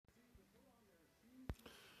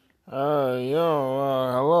Hello,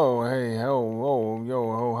 hey, hello,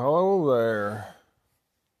 hello there.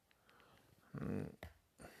 Mm,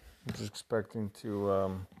 was expecting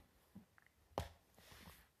to,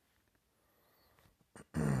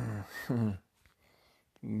 was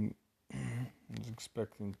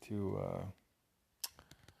expecting to,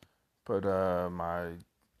 put, my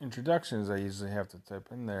introductions I usually have to type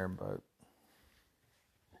in there, but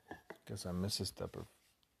guess I missed a step or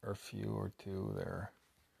a few or two there.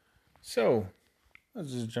 So,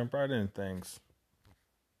 let's just jump right into things.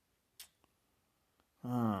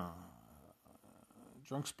 Uh,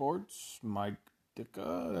 Drunk Sports, Mike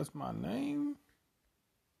Dicka, that's my name.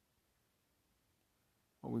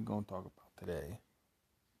 What we gonna talk about today?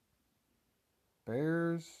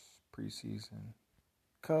 Bears preseason,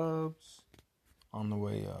 Cubs on the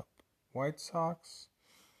way up, White Sox.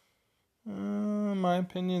 In my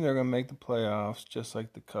opinion, they're gonna make the playoffs just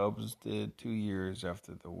like the Cubs did 2 years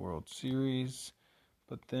after the World Series,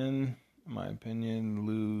 but then, in my opinion,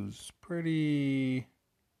 lose pretty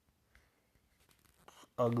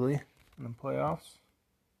ugly in the playoffs.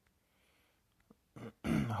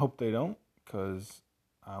 I hope they don't, because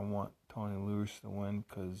I want Tony Lewis to win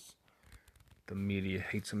because the media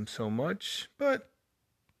hates him so much, but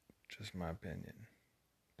just my opinion.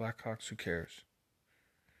 Blackhawks, who cares?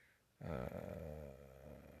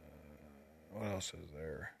 What else is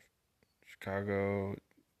there? Chicago,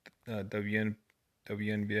 WNBA,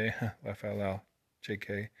 laugh out loud,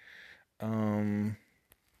 JK. Um,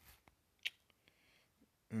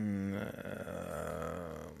 mm,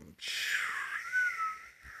 um,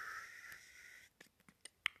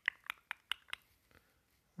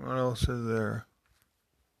 what else is there?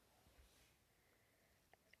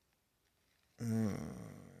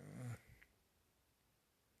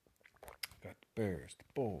 Got the Bears, the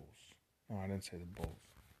Bulls. No, I didn't say the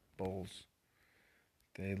Bulls. Bulls.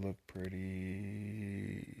 They look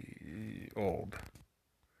pretty old.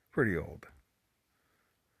 Pretty old.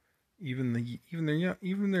 Even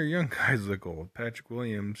their young guys look old. Patrick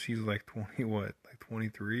Williams, he's like 20, what, like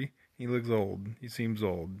 23? He looks old. He seems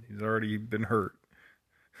old. He's already been hurt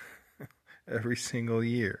every single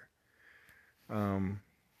year.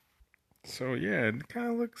 So yeah, it kind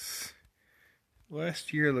of looks.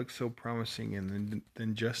 Last year looked so promising, and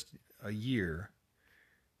then just a year,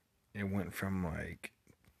 it went from like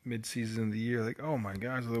mid-season of the year, like, oh my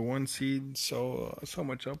gosh, the one seed, so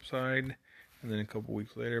much upside, and then a couple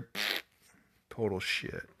weeks later, total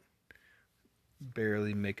shit,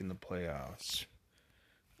 barely making the playoffs,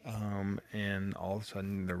 and all of a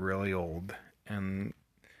sudden they're really old, and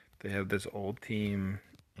they have this old team,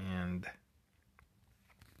 and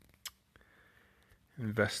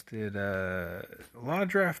invested a lot of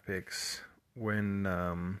draft picks.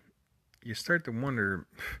 When you start to wonder,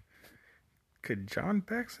 could John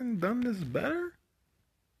Paxson done this better?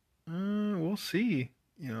 We'll see.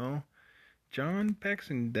 John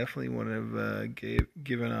Paxson definitely would have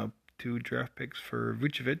given up 2 draft picks for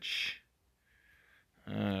Vucevic.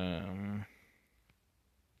 Um,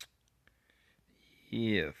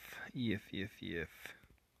 if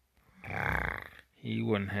he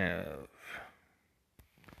wouldn't have,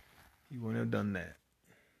 done that.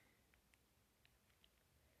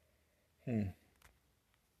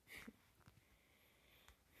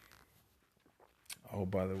 Oh,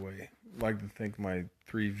 by the way, I'd like to thank my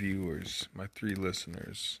 3 viewers, my 3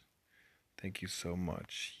 listeners. Thank you so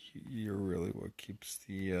much. You're really what keeps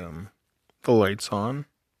the lights on.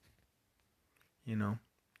 You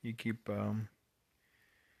keep you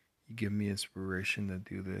give me inspiration to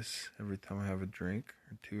do this every time I have a drink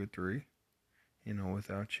or 2 or 3.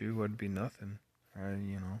 Without you, I'd be nothing.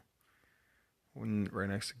 When right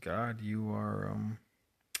next to God, you're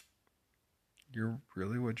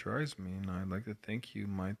really what drives me, and I'd like to thank you,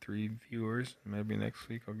 my 3 viewers. Maybe next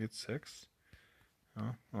week I'll get 6.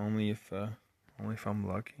 Only if I'm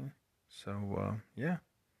lucky. So yeah,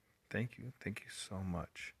 thank you so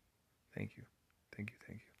much. Thank you.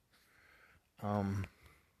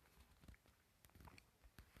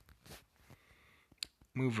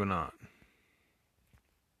 Moving on.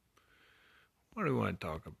 What do we want to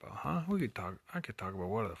talk about, huh? I could talk about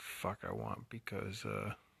what the fuck I want because,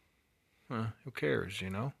 who cares,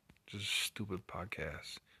 Just a stupid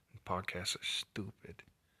podcast. Podcasts are stupid.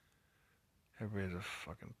 Everybody has a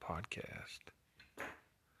fucking podcast.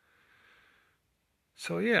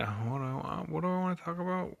 So yeah, what do I want to talk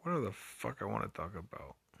about? What the fuck I want to talk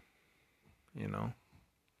about?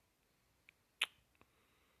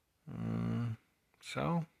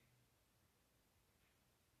 So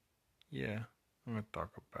yeah, I'm gonna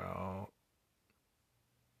talk about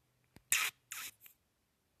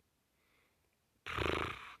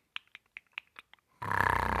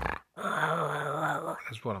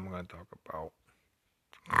is what I'm going to talk about.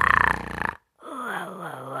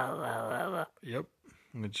 Yep.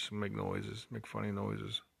 I'm going to just make noises, make funny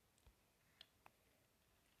noises.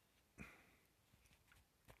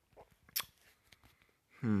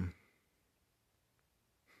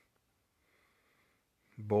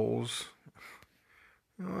 Bowls.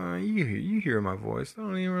 You hear my voice. I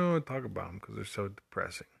don't even really want to talk about them because they're so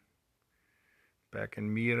depressing. Back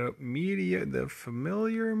in media, the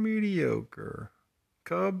familiar mediocre.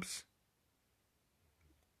 Cubs.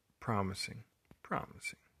 Promising.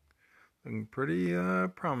 Looking pretty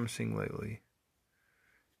promising lately.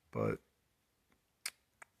 But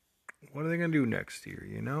what are they going to do next year?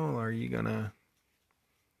 You know, are you going to...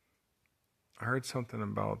 I heard something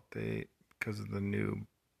about because of the new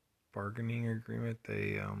bargaining agreement,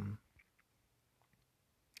 they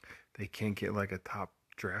can't get like a top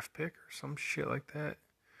draft pick or some shit like that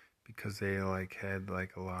because they like had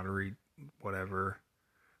like a lottery, whatever.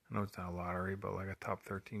 I know it's not a lottery, but like a top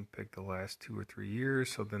 13 pick the last 2 or 3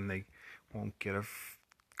 years. So then they won't get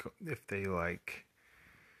if they like,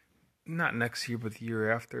 not next year, but the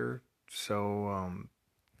year after. So,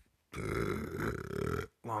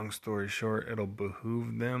 long story short, it'll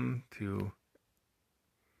behoove them to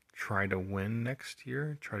try to win next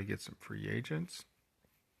year, try to get some free agents.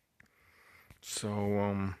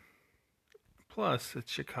 So, plus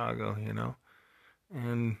it's Chicago, you know,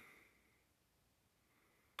 and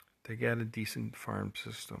they got a decent farm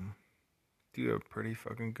system. Do a pretty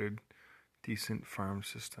fucking good, decent farm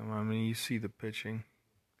system. I mean, you see the pitching.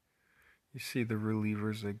 You see the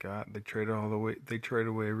relievers they got. They traded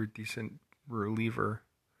away every decent reliever.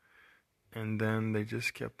 And then they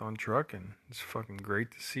just kept on trucking. It's fucking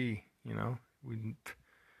great to see, you know. We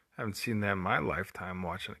haven't seen that in my lifetime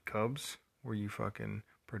watching the Cubs, where you fucking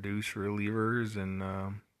produce relievers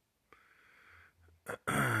and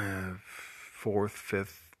fourth,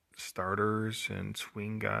 fifth starters and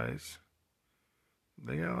swing guys.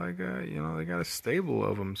 They got like they got a stable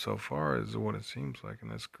of them so far, is what it seems like, and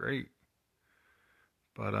that's great.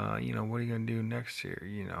 But what are you gonna do next year?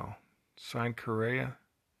 You know, sign Correa,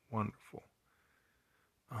 wonderful.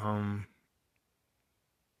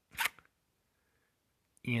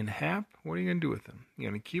 Ian Happ, what are you gonna do with him? You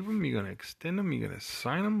gonna keep him? You gonna extend him? You gonna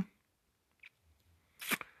sign him?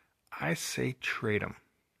 I say trade him.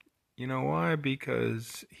 You know why?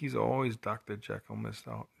 Because he's always Dr. Jekyll,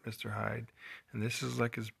 Mr. Hyde, and this is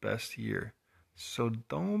like his best year. So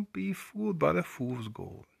don't be fooled by the fool's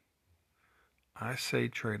gold. I say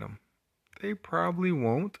trade him. They probably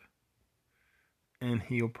won't, and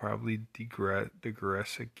he'll probably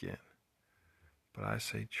digress again. But I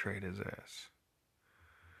say trade his ass.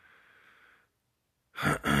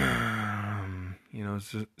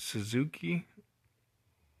 Suzuki,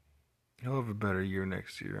 he'll have a better year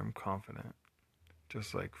next year, I'm confident.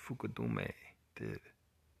 Just like Fukudome did.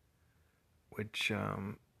 Which,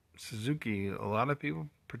 Suzuki, a lot of people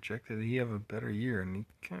projected he'd have a better year, and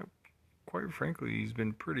quite frankly, he's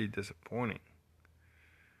been pretty disappointing.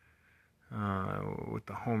 With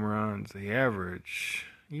the home runs, the average,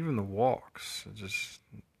 even the walks, are just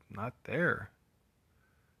not there.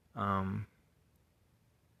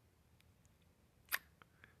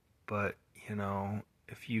 But,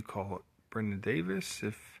 if you call it Brendan Davis,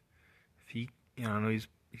 if he, I know he's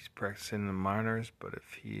practicing in the minors, but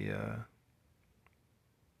if he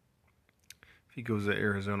goes to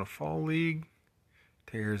Arizona Fall League,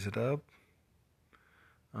 tears it up,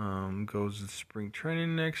 goes to spring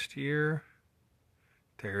training next year,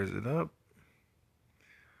 tears it up.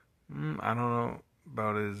 I don't know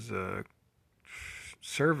about his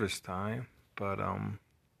service time, but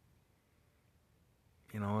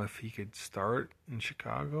if he could start in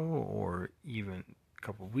Chicago or even a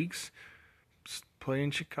couple of weeks play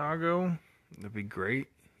in Chicago, that'd be great.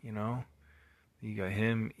 You got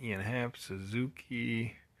him, Ian Happ,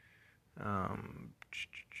 Suzuki,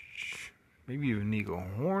 maybe even Nico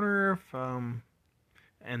Horner if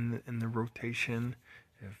and in the rotation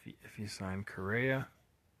if you sign Correa.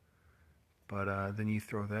 But then you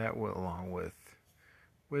throw that along with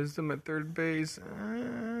Wisdom at third base. I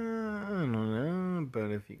don't know,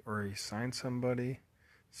 but if you sign somebody,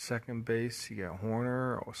 second base you got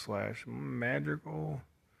Horner / Madrigal.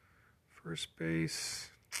 First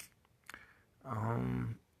base,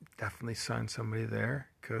 definitely sign somebody there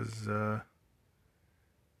because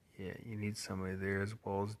you need somebody there as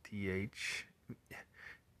well as DH.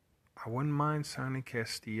 I wouldn't mind signing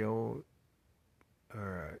Castillo.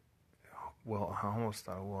 Well, I almost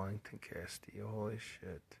thought Wellington Castillo. Holy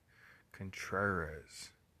shit.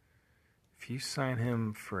 Contreras. If you sign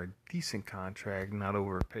him for a decent contract, not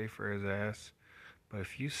overpay for his ass, but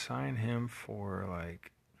if you sign him for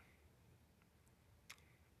like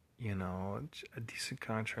a decent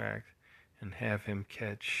contract and have him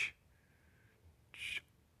catch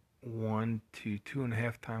 1 to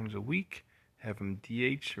 2.5 times a week, have him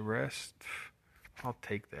DH the rest, I'll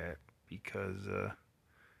take that because,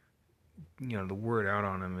 the word out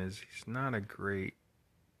on him is he's not a great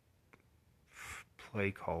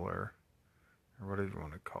play caller or whatever you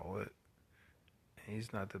want to call it.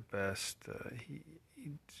 He's not the best. He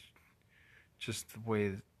just the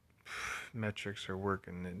way metrics are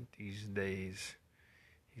working these days.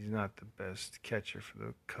 He's not the best catcher for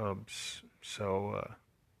the Cubs. So,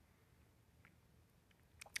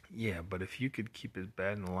 yeah, but if you could keep his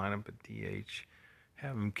bat in the lineup at DH,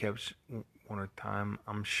 have him catch one at a time,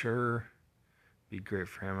 I'm sure be great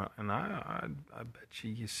for him. And I bet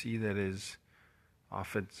you see that his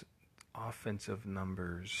offensive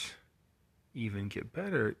numbers even get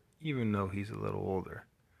better, even though he's a little older.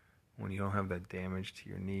 When you don't have that damage to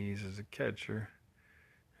your knees as a catcher,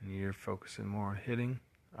 and you're focusing more on hitting,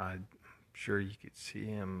 I'm sure you could see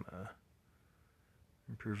him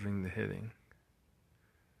improving the hitting.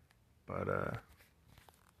 But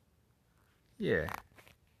yeah.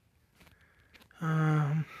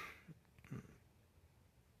 I'm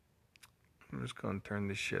just gonna turn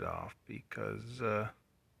this shit off because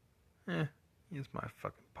it's my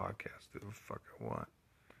fucking podcast. Do the fuck I want.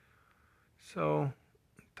 So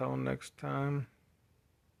until next time,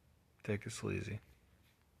 take it sleazy.